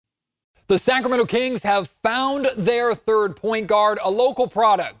The Sacramento Kings have found their third point guard, a local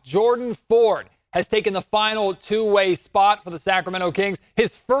product. Jordan Ford has taken the final two-way spot for the Sacramento Kings,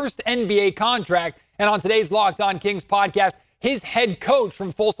 his first NBA contract. And on today's Locked On Kings podcast, his head coach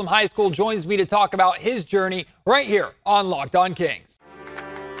from Folsom High School joins me to talk about his journey right here on Locked On Kings.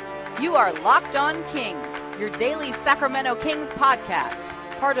 You are Locked On Kings, your daily Sacramento Kings podcast,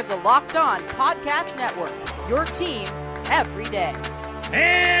 part of the Locked On Podcast Network, your team every day.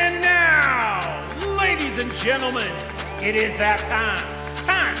 And now, ladies and gentlemen, it is that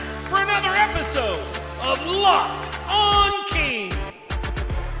time for another episode of Locked On Kings.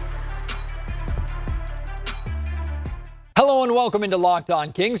 Hello and welcome into Locked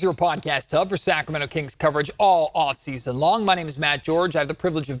On Kings, your podcast hub for Sacramento Kings coverage all offseason long. My name is Matt George. I have the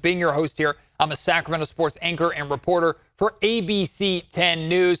privilege of being your host here. I'm a Sacramento sports anchor and reporter for ABC 10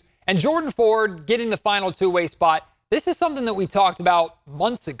 News. And Jordan Ford getting the final two-way spot. This is something that we talked about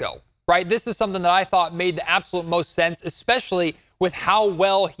months ago, right? This is something that I thought made the absolute most sense, especially with how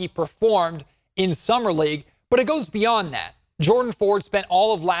well he performed in Summer League. But it goes beyond that. Jordan Ford spent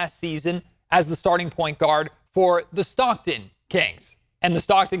all of last season as the starting point guard for the Stockton Kings. And the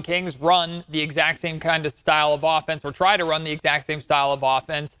Stockton Kings run the exact same kind of style of offense, or try to run the exact same style of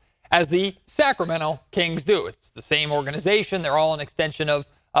offense as the Sacramento Kings do. It's the same organization. They're all an extension of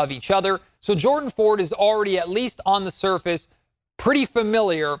each other. So Jordan Ford is already, at least on the surface, pretty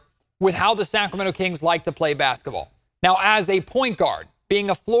familiar with how the Sacramento Kings like to play basketball. Now, as a point guard, being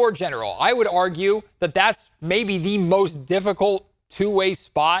a floor general, I would argue that that's maybe the most difficult two-way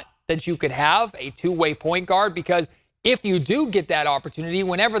spot that you could have, a two-way point guard, because if you do get that opportunity,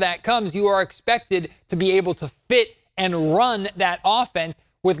 whenever that comes, you are expected to be able to fit and run that offense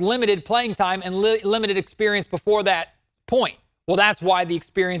with limited playing time and limited experience before that point. Well, that's why the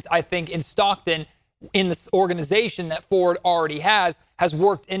experience, I think, in Stockton, in this organization that Ford already has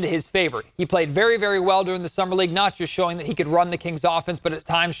worked into his favor. He played very, very well during the Summer League, not just showing that he could run the Kings offense, but at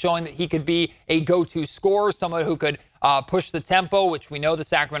times showing that he could be a go-to scorer, someone who could push the tempo, which we know the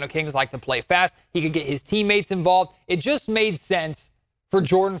Sacramento Kings like to play fast. He could get his teammates involved. It just made sense for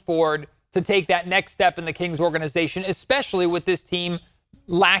Jordan Ford to take that next step in the Kings organization, especially with this team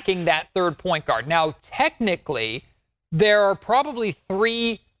lacking that third point guard. Now, technically, there are probably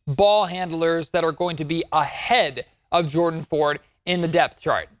three ball handlers that are going to be ahead of Jordan Ford in the depth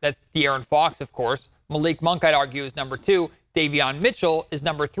chart. That's De'Aaron Fox, of course. Malik Monk, I'd argue, is number 2. Davion Mitchell is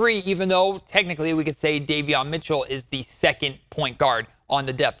number 3, even though technically we could say Davion Mitchell is the second point guard on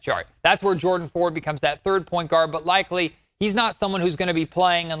the depth chart. That's where Jordan Ford becomes that third point guard, but likely he's not someone who's going to be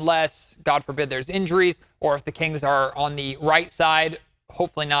playing unless, God forbid, there's injuries, or if the Kings are on the right side,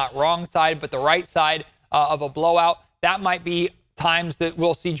 hopefully not wrong side, but the right side of a blowout. That might be times that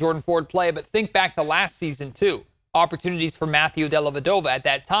we'll see Jordan Ford play, but think back to last season too. Opportunities for Matthew Dellavedova. At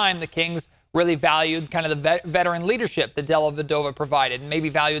that time, the Kings really valued kind of the veteran leadership that Dellavedova provided, and maybe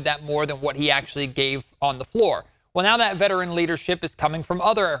valued that more than what he actually gave on the floor. Well, now that veteran leadership is coming from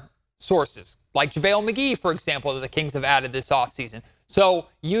other sources, like JaVale McGee, for example, that the Kings have added this offseason. So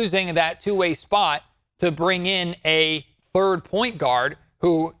using that two-way spot to bring in a third point guard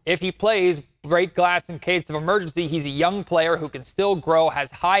who, if he plays, break glass in case of emergency. He's a young player who can still grow, has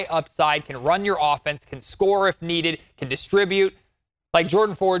high upside, can run your offense, can score if needed, can distribute. Like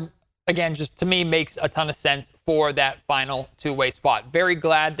Jordan Ford, again, just to me makes a ton of sense for that final two-way spot. Very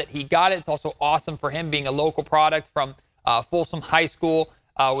glad that he got it. It's also awesome for him being a local product from Folsom High School,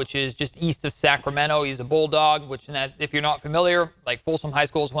 which is just east of Sacramento. He's a Bulldog, which, if you're not familiar, like Folsom High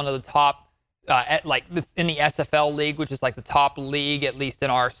School is one of the top in the SFL league, which is like the top league, at least in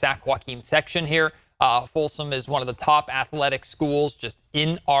our Sac Joaquin section here. Folsom is one of the top athletic schools just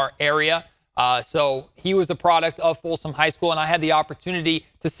in our area. So he was a product of Folsom High School, and I had the opportunity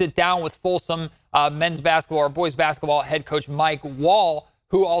to sit down with Folsom men's basketball or boys basketball head coach Mike Wall,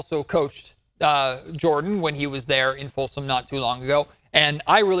 who also coached Jordan when he was there in Folsom not too long ago. And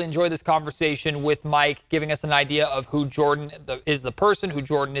I really enjoyed this conversation with Mike, giving us an idea of who Jordan is the person, who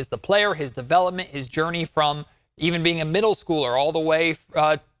Jordan is the player, his development, his journey from even being a middle schooler all the way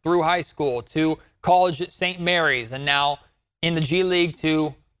through high school to college at St. Mary's, and now in the G League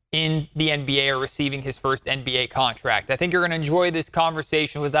to in the NBA, or receiving his first NBA contract. I think you're going to enjoy this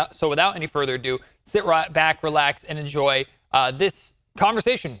conversation. So without any further ado, sit right back, relax, and enjoy this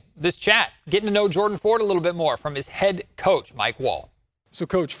conversation, this chat, getting to know Jordan Ford a little bit more from his head coach, Mike Wall. So,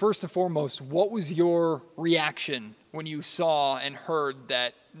 Coach, first and foremost, what was your reaction when you saw and heard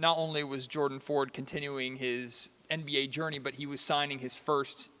that not only was Jordan Ford continuing his NBA journey, but he was signing his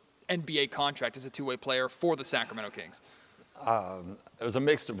first NBA contract as a two-way player for the Sacramento Kings? It was a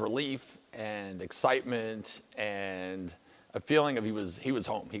mix of relief and excitement and a feeling of he was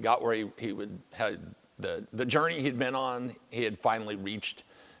home. He got where he had the journey he'd been on. He had finally reached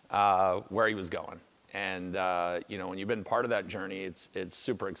where he was going. And when you've been part of that journey, it's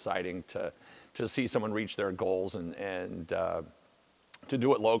super exciting to see someone reach their goals, and to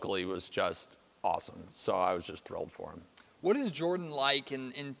do it locally was just awesome. So I was just thrilled for him. What is Jordan like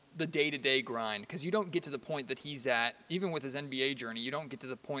in the day-to-day grind? Because you don't get to the point that he's at, even with his NBA journey, you don't get to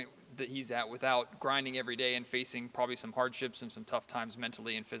the point that he's at without grinding every day and facing probably some hardships and some tough times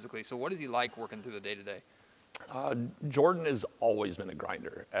mentally and physically. So what is he like working through the day-to-day? Jordan has always been a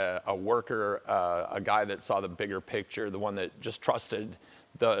grinder, a worker, a guy that saw the bigger picture, the one that just trusted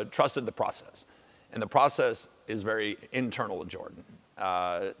the process. And the process is very internal with Jordan.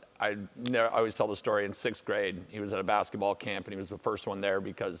 I always tell the story in 6th grade. He was at a basketball camp, and he was the first one there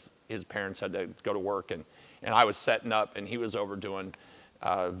because his parents had to go to work, and I was setting up, and he was over doing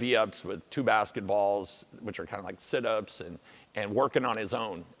V-ups with 2 basketballs, which are kind of like sit-ups, and working on his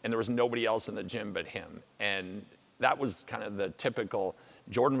own. And there was nobody else in the gym but him. And that was kind of the typical,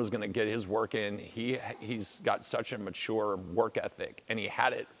 Jordan was going to get his work in. He's got such a mature work ethic, and he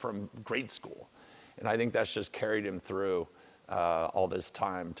had it from grade school. And I think that's just carried him through all this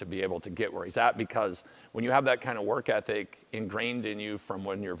time to be able to get where he's at, because when you have that kind of work ethic ingrained in you from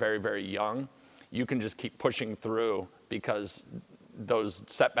when you're very, very young, you can just keep pushing through because those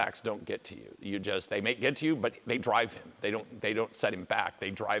setbacks don't get to you. They may get to you, but they drive him. They don't set him back.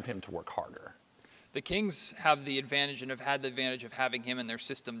 They drive him to work harder. The Kings have the advantage and have had the advantage of having him in their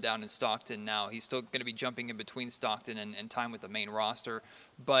system down in Stockton now. He's still going to be jumping in between Stockton and time with the main roster.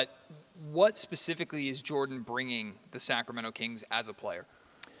 But what specifically is Jordan bringing the Sacramento Kings as a player?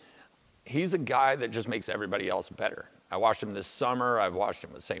 He's a guy that just makes everybody else better. I watched him this summer. I've watched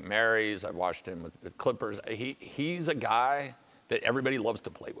him with St. Mary's. I've watched him with the Clippers. He's a guy that everybody loves to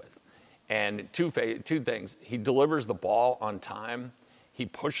play with. And two things. He delivers the ball on time. He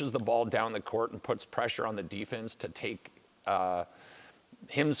pushes the ball down the court and puts pressure on the defense to take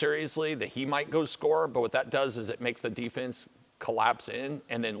him seriously, that he might go score. But what that does is it makes the defense collapse in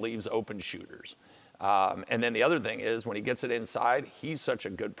and then leaves open shooters. And then the other thing is when he gets it inside, he's such a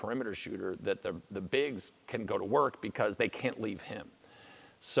good perimeter shooter that the bigs can go to work because they can't leave him.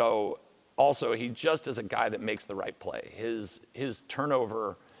 So also, he just is a guy that makes the right play. His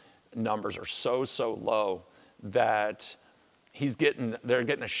turnover numbers are so low that they're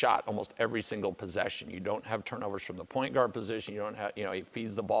getting a shot almost every single possession. You don't have turnovers from the point guard position. You don't have, he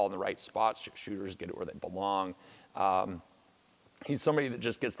feeds the ball in the right spots. Shooters get it where they belong. He's somebody that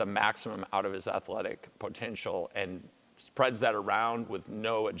just gets the maximum out of his athletic potential and spreads that around with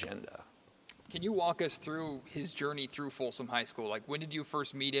no agenda. Can you walk us through his journey through Folsom High School? Like, when did you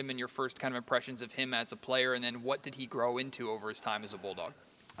first meet him and your first kind of impressions of him as a player, and then what did he grow into over his time as a Bulldog?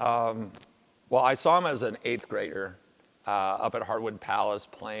 Well, I saw him as an 8th grader up at Hardwood Palace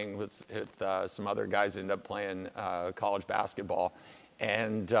playing with some other guys, ended up playing college basketball.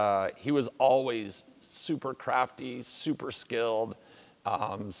 And he was always super crafty, super skilled,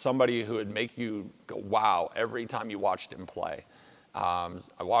 somebody who would make you go, wow, every time you watched him play. I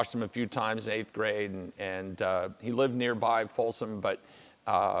watched him a few times in 8th grade, and he lived nearby Folsom, but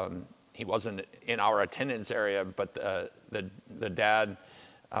he wasn't in our attendance area. But the dad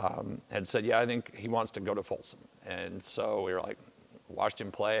had said, yeah, I think he wants to go to Folsom. And so we were like, watched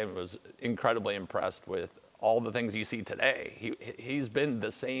him play and was incredibly impressed with all the things you see today. He's been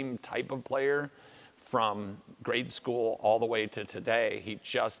the same type of player from grade school all the way to today. He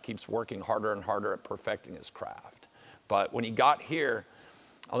just keeps working harder and harder at perfecting his craft. But when he got here,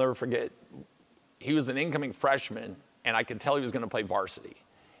 I'll never forget, he was an incoming freshman, and I could tell he was going to play varsity.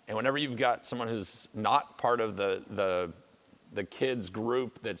 And whenever you've got someone who's not part of the kids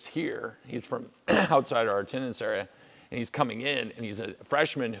group that's here, he's from outside our attendance area, and he's coming in, and he's a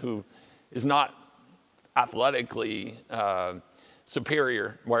freshman who is not athletically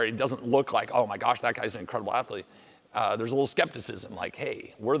superior, where he doesn't look like, oh my gosh, that guy's an incredible athlete. There's a little skepticism, like,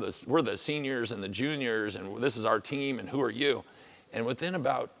 hey, we're the seniors and the juniors, and this is our team, and who are you? And within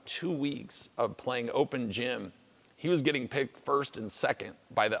about 2 weeks of playing open gym, he was getting picked first and second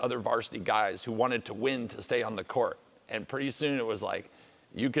by the other varsity guys who wanted to win to stay on the court. And pretty soon it was like,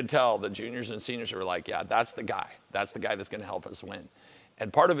 you could tell the juniors and seniors were like, yeah, that's the guy. That's the guy that's going to help us win.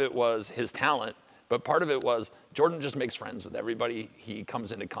 And part of it was his talent, but part of it was Jordan just makes friends with everybody he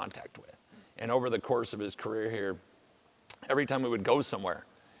comes into contact with. And over the course of his career here, every time we would go somewhere,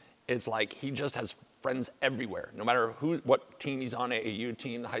 it's like he just has friends everywhere, no matter what team he's on, AAU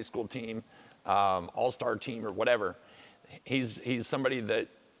team, the high school team, all-star team, or whatever. He's somebody that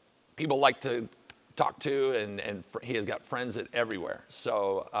people like to talk to, and he has got friends everywhere.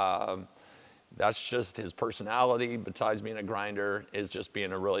 So That's just his personality, besides being a grinder, is just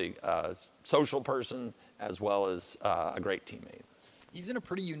being a really social person as well as a great teammate. He's in a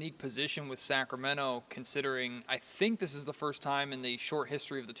pretty unique position with Sacramento, considering I think this is the first time in the short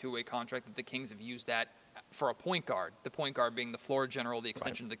history of the two-way contract that the Kings have used that for a point guard, the point guard being the floor general, the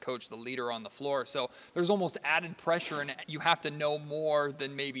extension of the coach, the leader on the floor. So there's almost added pressure, and you have to know more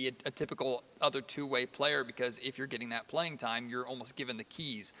than maybe a typical other two-way player, because if you're getting that playing time, you're almost given the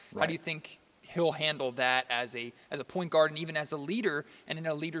keys. How do you think he'll handle that as a point guard and even as a leader and in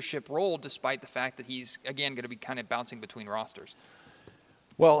a leadership role, despite the fact that he's, again, going to be kind of bouncing between rosters?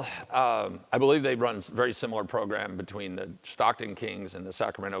 Well, I believe they run a very similar program between the Stockton Kings and the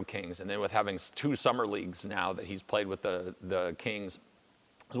Sacramento Kings. And then with having 2 summer leagues now that he's played with the Kings,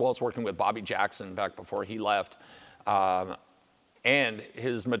 as well as working with Bobby Jackson back before he left, and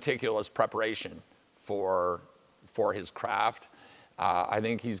his meticulous preparation for his craft, I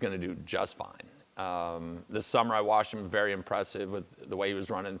think he's going to do just fine. This summer I watched him, very impressive with the way he was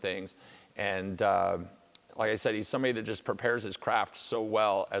running things. And like I said, he's somebody that just prepares his craft so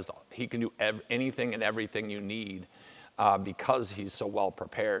well, as he can do anything and everything you need because he's so well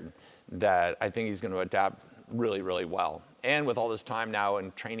prepared, that I think he's going to adapt really, really well. And with all this time now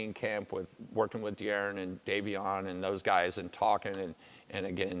in training camp, with working with De'Aaron and Davion and those guys and talking and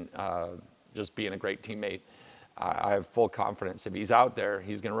again, just being a great teammate, I have full confidence if he's out there,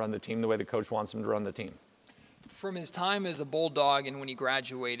 he's going to run the team the way the coach wants him to run the team. From his time as a Bulldog and when he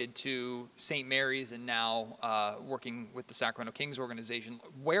graduated to St. Mary's and now working with the Sacramento Kings organization,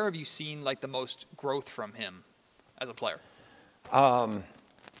 where have you seen like the most growth from him as a player? I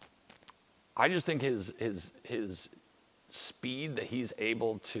just think his speed that he's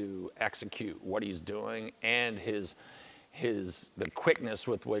able to execute what he's doing, and the quickness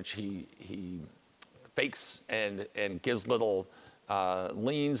with which he fakes and gives little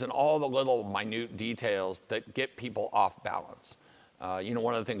leans and all the little minute details that get people off balance.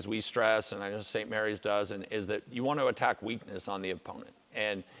 One of the things we stress, and I know St. Mary's does, is that you want to attack weakness on the opponent.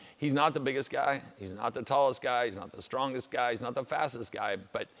 And he's not the biggest guy, he's not the tallest guy, he's not the strongest guy, he's not the fastest guy,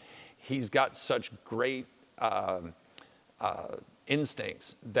 but he's got such great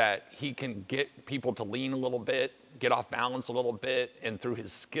instincts that he can get people to lean a little bit, get off balance a little bit, and through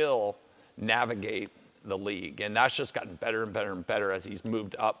his skill, navigate the league. And that's just gotten better and better and better as he's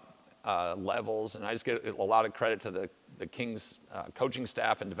moved up levels. And I just give a lot of credit to the Kings coaching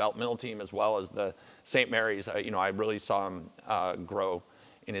staff and developmental team, as well as the St. Mary's. I really saw him grow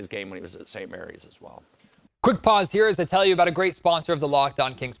in his game when he was at St. Mary's as well. Quick pause here as I tell you about a great sponsor of the Locked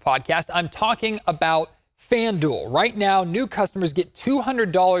On Kings podcast. I'm talking about FanDuel. Right now, new customers get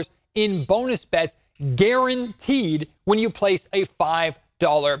 $200 in bonus bets guaranteed when you place a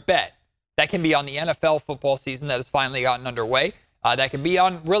 $5 bet. That can be on the NFL football season that has finally gotten underway. That can be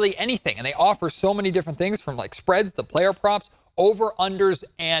on really anything. And they offer so many different things, from like spreads to player props, over-unders,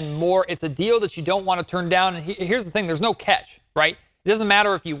 and more. It's a deal that you don't want to turn down. And here's the thing. There's no catch, right? It doesn't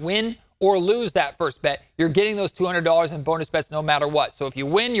matter if you win or lose that first bet. You're getting those $200 in bonus bets no matter what. So if you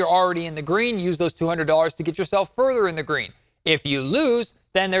win, you're already in the green. Use those $200 to get yourself further in the green. If you lose,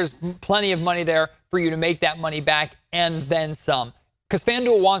 then there's plenty of money there for you to make that money back and then some. Because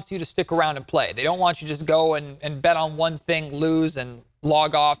FanDuel wants you to stick around and play. They don't want you to just go and bet on one thing, lose, and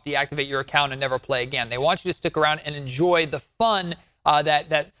log off, deactivate your account, and never play again. They want you to stick around and enjoy the fun that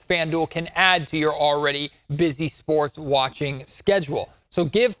FanDuel can add to your already busy sports watching schedule. So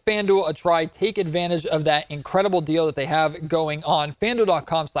give FanDuel a try. Take advantage of that incredible deal that they have going on.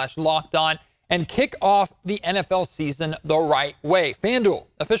 FanDuel.com/lockedon and kick off the NFL season the right way. FanDuel,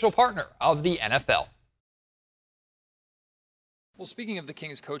 official partner of the NFL. Well, speaking of the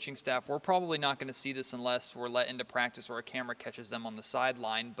Kings coaching staff, we're probably not going to see this unless we're let into practice or a camera catches them on the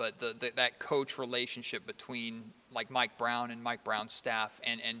sideline. But that coach relationship between like Mike Brown and Mike Brown's staff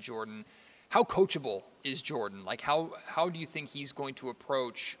and Jordan, how coachable is Jordan? Like how do you think he's going to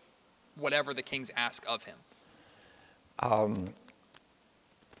approach whatever the Kings ask of him?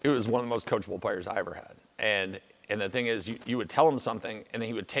 It was one of the most coachable players I ever had. And the thing is, you would tell him something, and then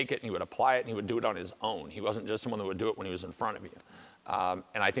he would take it, and he would apply it, and he would do it on his own. He wasn't just someone that would do it when he was in front of you.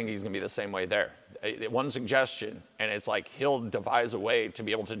 And I think he's going to be the same way there. One suggestion, and it's like he'll devise a way to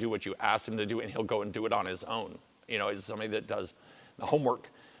be able to do what you asked him to do, and he'll go and do it on his own. He's somebody that does the homework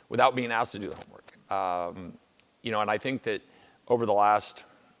without being asked to do the homework. And I think that over the last,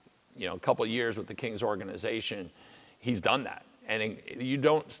 couple of years with the Kings organization, he's done that. And you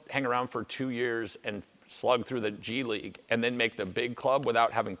don't hang around for 2 years and slug through the G League and then make the big club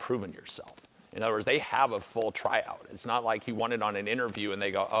without having proven yourself. In other words, they have a full tryout. It's not like he won it on an interview and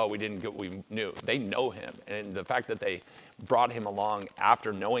they go, oh, we didn't get what we knew. They know him. And the fact that they brought him along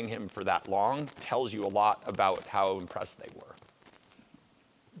after knowing him for that long tells you a lot about how impressed they were.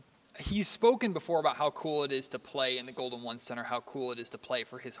 He's spoken before about how cool it is to play in the Golden One Center, how cool it is to play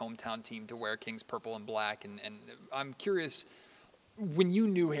for his hometown team, to wear Kings purple and black. And I'm curious, when you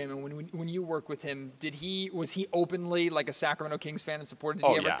knew him and when you worked with him, was he openly like a Sacramento Kings fan and supporter?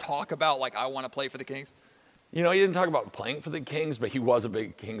 Did he ever talk about, like, I want to play for the Kings? You know, he didn't talk about playing for the Kings, but he was a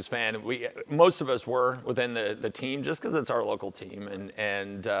big Kings fan. Most of us were within the team just because it's our local team,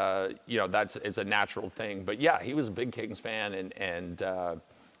 and you know, it's a natural thing. But yeah, he was a big Kings fan, and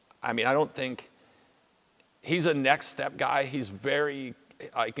I mean, I don't think he's a next step guy. He's very,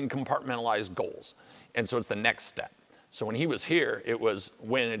 I can compartmentalize goals, and so it's the next step. So when he was here, it was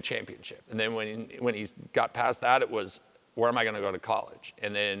win a championship, and then when he got past that, it was, where am I going to go to college?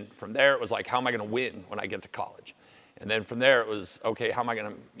 And then from there, it was like, how am I going to win when I get to college? And then from there, it was, okay, how am I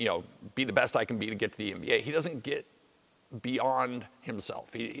going to, you know, be the best I can be to get to the NBA? He doesn't get beyond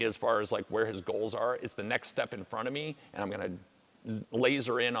himself. As far as like where his goals are, it's the next step in front of me, and I'm going to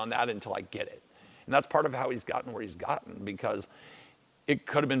laser in on that until I get it. And that's part of how he's gotten where he's gotten, because it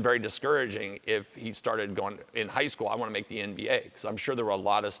could have been very discouraging if he started going in high school, I want to make the NBA, because I'm sure there were a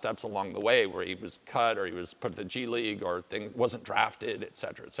lot of steps along the way where he was cut or he was put to the G League or things, wasn't drafted, et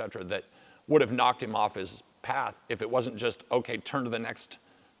cetera, that would have knocked him off his path if it wasn't just, okay, turn to the next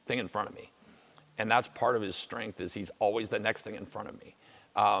thing in front of me. And that's part of his strength, is he's always the next thing in front of me.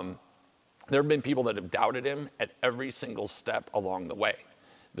 There have been people that have doubted him at every single step along the way,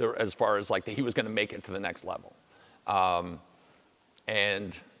 as far as like that he was going to make it to the next level.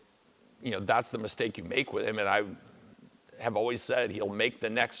 And, you know, that's the mistake you make with him. And I have always said he'll make the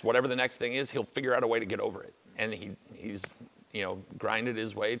next, whatever the next thing is, he'll figure out a way to get over it. And he's, you know, grinded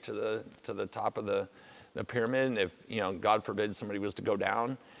his way to the top of the pyramid. And if, you know, God forbid somebody was to go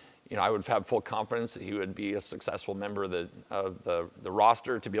down, you know, I would have full confidence that he would be a successful member of the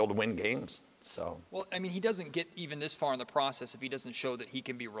roster to be able to win games. So. Well, I mean, he doesn't get even this far in the process if he doesn't show that he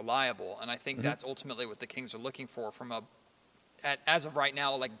can be reliable. And I think that's ultimately what the Kings are looking for from as of right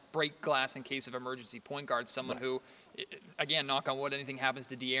now, like break glass in case of emergency point guard, someone who, again, knock on wood, anything happens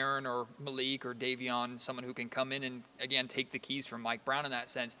to De'Aaron or Malik or Davion, someone who can come in and, again, take the keys from Mike Brown in that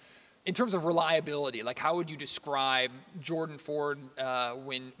sense. In terms of reliability, like how would you describe Jordan Ford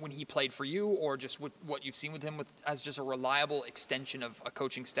when he played for you, or just what you've seen with him as just a reliable extension of a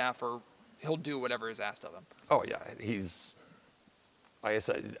coaching staff, or he'll do whatever is asked of him? Oh, yeah. He's, like I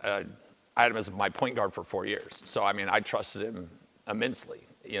said, I had him as my point guard for 4 years. So, I mean, I trusted him immensely,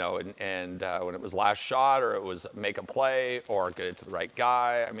 you know, and when it was last shot or it was make a play or get it to the right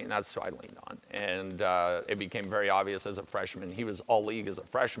guy, I mean, that's who I leaned on. And it became very obvious as a freshman. He was all league as a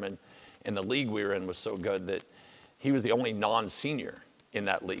freshman, and the league we were in was so good that he was the only non-senior in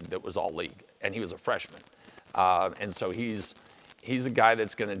that league that was all league, and he was a freshman. And so he's a guy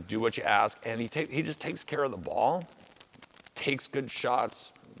that's going to do what you ask, and he just takes care of the ball, takes good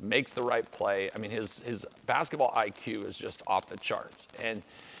shots, makes the right play. I mean, his basketball IQ is just off the charts. And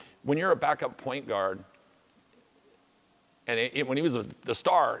when you're a backup point guard, and when he was the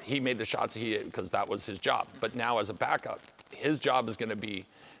star, he made the shots he did because that was his job. But now as a backup, his job is going to be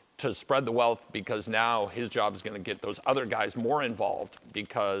to spread the wealth, because now his job is going to get those other guys more involved,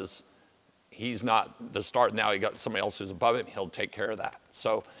 because he's not the star. Now he got somebody else who's above him. He'll take care of that.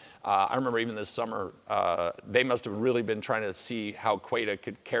 So I remember even this summer, they must have really been trying to see how Queta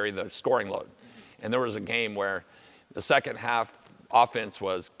could carry the scoring load. And there was a game where the second half offense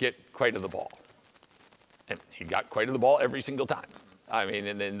was get Queta the ball. And he got Queta the ball every single time. I mean,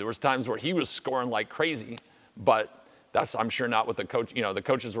 and then there was times where he was scoring like crazy, but that's, I'm sure, not what the coach, you know, the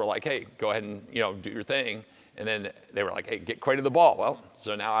coaches were like, hey, go ahead and, you know, do your thing. And then they were like, hey, get Queta the ball. Well,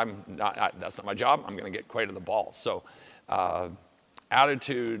 so now that's not my job. I'm going to get Queta the ball. So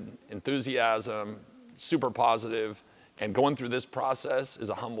attitude, enthusiasm, super positive, and going through this process is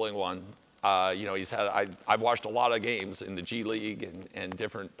a humbling one. You know, I've watched a lot of games in the G League and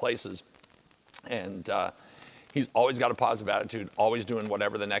different places, and he's always got a positive attitude, always doing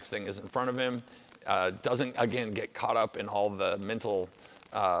whatever the next thing is in front of him. Doesn't, again, get caught up in all the mental,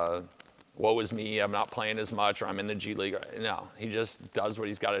 woe is me, I'm not playing as much, or I'm in the G League. No, he just does what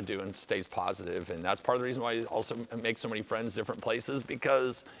he's got to do and stays positive. And that's part of the reason why he also makes so many friends different places,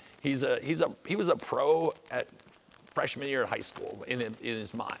 because he was a pro at freshman year of high school in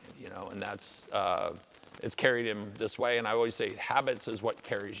his mind, you know, and that's, it's carried him this way. And I always say habits is what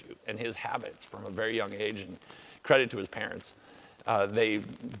carries you, and his habits from a very young age, and credit to his parents. They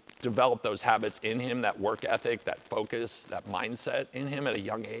developed those habits in him, that work ethic, that focus, that mindset in him at a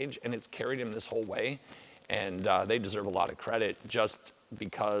young age, and it's carried him this whole way. And they deserve a lot of credit just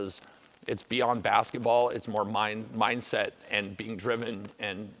because it's beyond basketball. It's more mindset and being driven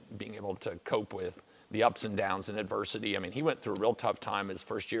and being able to cope with the ups and downs and adversity. I mean, he went through a real tough time his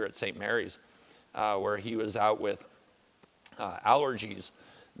first year at St. Mary's, where he was out with allergies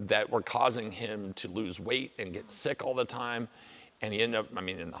that were causing him to lose weight and get sick all the time. And he ended up,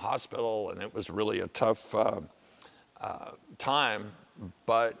 in the hospital, and it was really a tough time.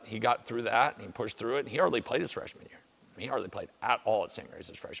 But he got through that, and he pushed through it. And he hardly played his freshman year. He hardly played at all at St. Mary's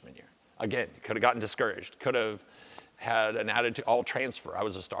his freshman year. Again, he could have gotten discouraged, could have had an attitude, I'll transfer. I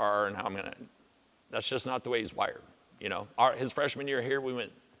was a star, and now I'm going to. That's just not the way he's wired. His freshman year here, we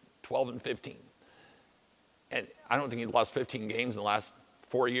went 12-15. And I don't think he lost 15 games in the last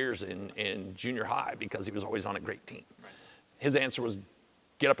 4 years in junior high because he was always on a great team. Right. His answer was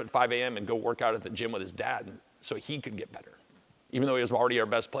get up at 5 a.m. and go work out at the gym with his dad so he could get better, even though he was already our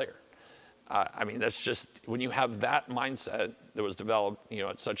best player. That's just, when you have that mindset that was developed,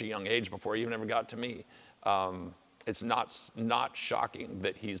 at such a young age before he even ever got to me, it's not shocking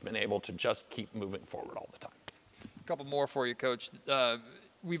that he's been able to just keep moving forward all the time. A couple more for you, Coach.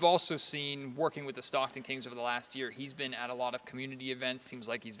 We've also seen, working with the Stockton Kings over the last year, he's been at a lot of community events. Seems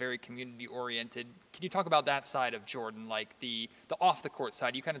like he's very community-oriented. Can you talk about that side of Jordan, like the off-the-court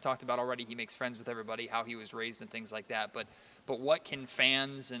side? You kind of talked about already he makes friends with everybody, how he was raised and things like that. But what can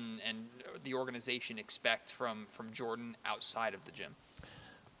fans and the organization expect from Jordan outside of the gym?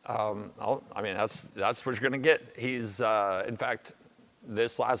 That's what you're going to get. He's, in fact,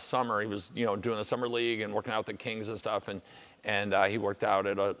 this last summer, he was, doing the summer league and working out with the Kings and stuff. And he worked out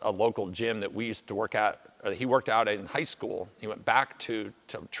at a local gym that we used to work at. He worked out in high school. He went back to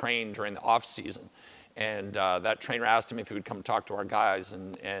train during the off season. And that trainer asked him if he would come talk to our guys.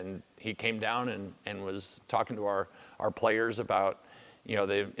 And he came down and was talking to our players about,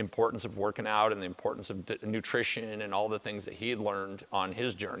 the importance of working out and the importance of nutrition and all the things that he had learned on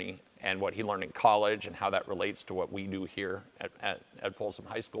his journey and what he learned in college and how that relates to what we do here at Folsom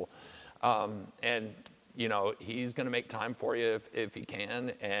High School. He's going to make time for you if he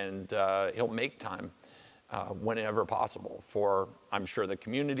can, and he'll make time whenever possible for, I'm sure, the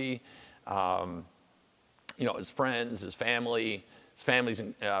community, his friends, his family. His family's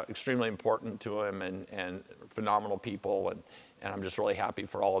extremely important to him and phenomenal people, and I'm just really happy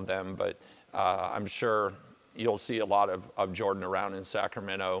for all of them. But I'm sure you'll see a lot of Jordan around in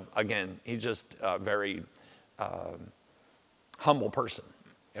Sacramento. Again, he's just a very humble person.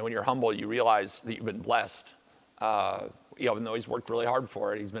 And when you're humble, you realize that you've been blessed. Even though he's worked really hard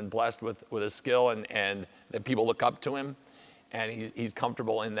for it, he's been blessed with his skill and that people look up to him. And he's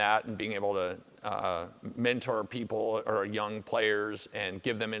comfortable in that and being able to mentor people or young players and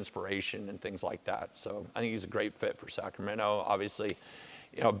give them inspiration and things like that. So I think he's a great fit for Sacramento. Obviously,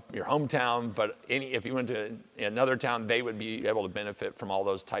 your hometown, but if you went to another town, they would be able to benefit from all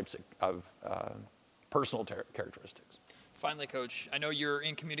those types of personal characteristics. Finally, Coach, I know you're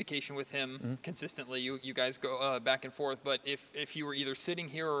in communication with him consistently. You guys go back and forth. But if you were either sitting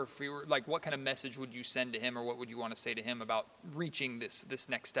here or if you were, what kind of message would you send to him, or what would you want to say to him about reaching this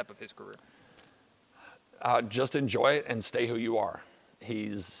next step of his career? Just enjoy it and stay who you are.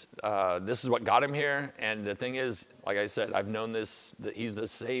 This is what got him here. And the thing is, like I said, I've known that he's the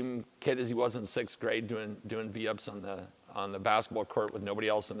same kid as he was in sixth grade doing V-ups on the basketball court with nobody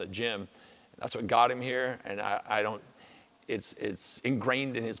else in the gym. That's what got him here. And I don't. It's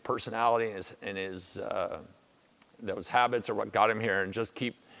ingrained in his personality and his those habits are what got him here. And just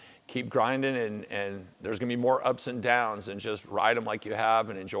keep grinding, and there's going to be more ups and downs, and just ride them like you have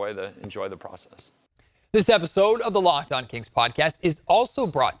and enjoy the process. This episode of the Locked On Kings podcast is also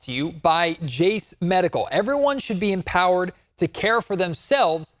brought to you by Jace Medical. Everyone should be empowered to care for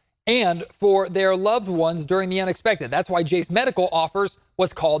themselves and for their loved ones during the unexpected. That's why Jace Medical offers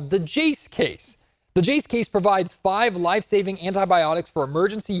what's called the Jace Case. The Jace Case provides 5 life-saving antibiotics for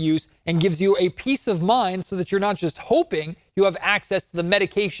emergency use and gives you a peace of mind so that you're not just hoping you have access to the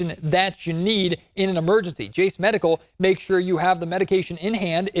medication that you need in an emergency. Jace Medical makes sure you have the medication in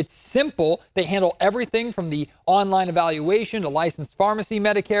hand. It's simple. They handle everything from the online evaluation to licensed pharmacy,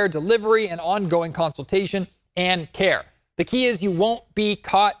 Medicare, delivery, and ongoing consultation and care. The key is you won't be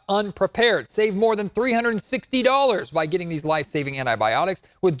caught unprepared. Save more than $360 by getting these life-saving antibiotics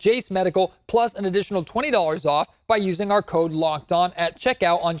with Jace Medical, plus an additional $20 off by using our code LOCKEDON at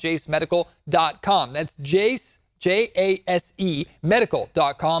checkout on jacemedical.com. That's Jace, J-A-S-E,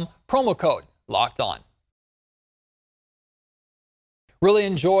 medical.com, promo code LOCKEDON. Really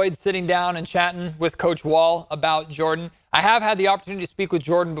enjoyed sitting down and chatting with Coach Wall about Jordan. I have had the opportunity to speak with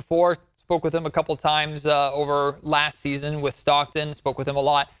Jordan before. Spoke with him a couple times over last season with Stockton. Spoke with him a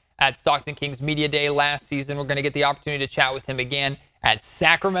lot at Stockton Kings Media Day last season. We're going to get the opportunity to chat with him again at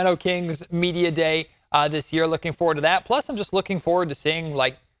Sacramento Kings Media Day this year. Looking forward to that. Plus, I'm just looking forward to seeing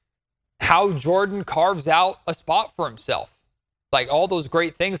like how Jordan carves out a spot for himself. Like all those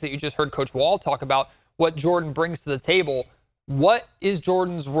great things that you just heard Coach Wall talk about, what Jordan brings to the table. What is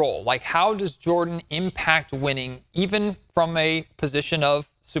Jordan's role? Like, how does Jordan impact winning, even from a position of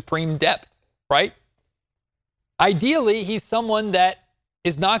supreme depth, right? Ideally, he's someone that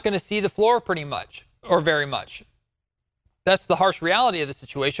is not going to see the floor pretty much or very much. That's the harsh reality of the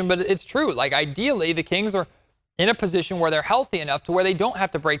situation, but it's true. Like, ideally, the Kings are in a position where they're healthy enough to where they don't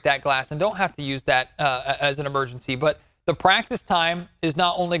have to break that glass and don't have to use that as an emergency. But the practice time is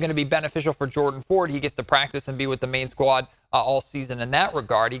not only going to be beneficial for Jordan Ford. He gets to practice and be with the main squad all season in that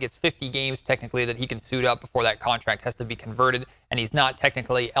regard. He gets 50 games technically that he can suit up before that contract has to be converted, and he's not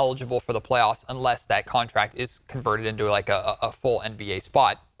technically eligible for the playoffs unless that contract is converted into like a full NBA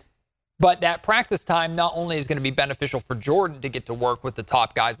spot. But that practice time not only is going to be beneficial for Jordan to get to work with the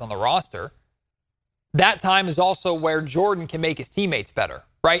top guys on the roster, that time is also where Jordan can make his teammates better,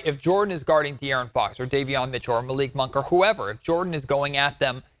 right? If Jordan is guarding De'Aaron Fox or Davion Mitchell or Malik Monk or whoever, if Jordan is going at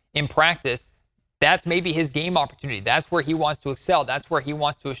them in practice, that's maybe his game opportunity. That's where he wants to excel. That's where he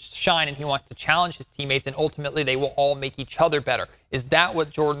wants to shine, and he wants to challenge his teammates, and ultimately they will all make each other better. Is that what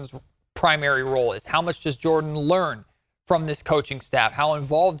Jordan's primary role is? How much does Jordan learn from this coaching staff? How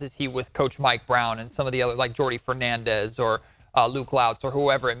involved is he with Coach Mike Brown and some of the other, like Jordy Fernandez or Luke Loutz or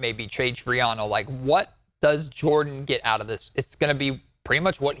whoever it may be, Trey Triano? Like, what does Jordan get out of this? It's going to be pretty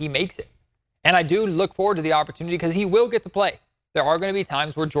much what he makes it. And I do look forward to the opportunity because he will get to play. There are going to be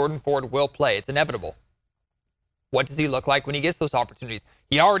times where Jordan Ford will play. It's inevitable. What does he look like when he gets those opportunities?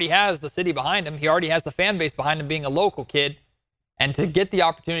 He already has the city behind him. He already has the fan base behind him being a local kid. And to get the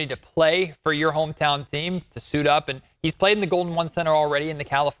opportunity to play for your hometown team, to suit up, and he's played in the Golden One Center already in the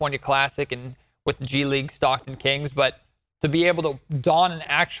California Classic and with the G League Stockton Kings, but to be able to don an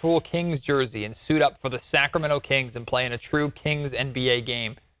actual Kings jersey and suit up for the Sacramento Kings and play in a true Kings NBA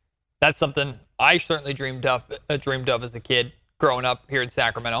game, that's something I certainly dreamed of as a kid growing up here in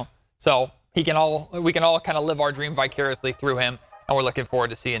Sacramento. So we can all kind of live our dream vicariously through him, and we're looking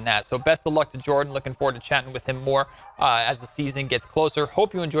forward to seeing that. So best of luck to Jordan. Looking forward to chatting with him more as the season gets closer.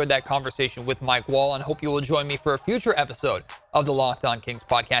 Hope you enjoyed that conversation with Mike Wall, and hope you will join me for a future episode of the Locked On Kings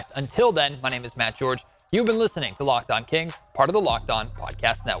podcast. Until then, my name is Matt George. You've been listening to Locked On Kings, part of the Locked On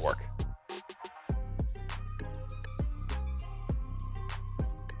Podcast Network.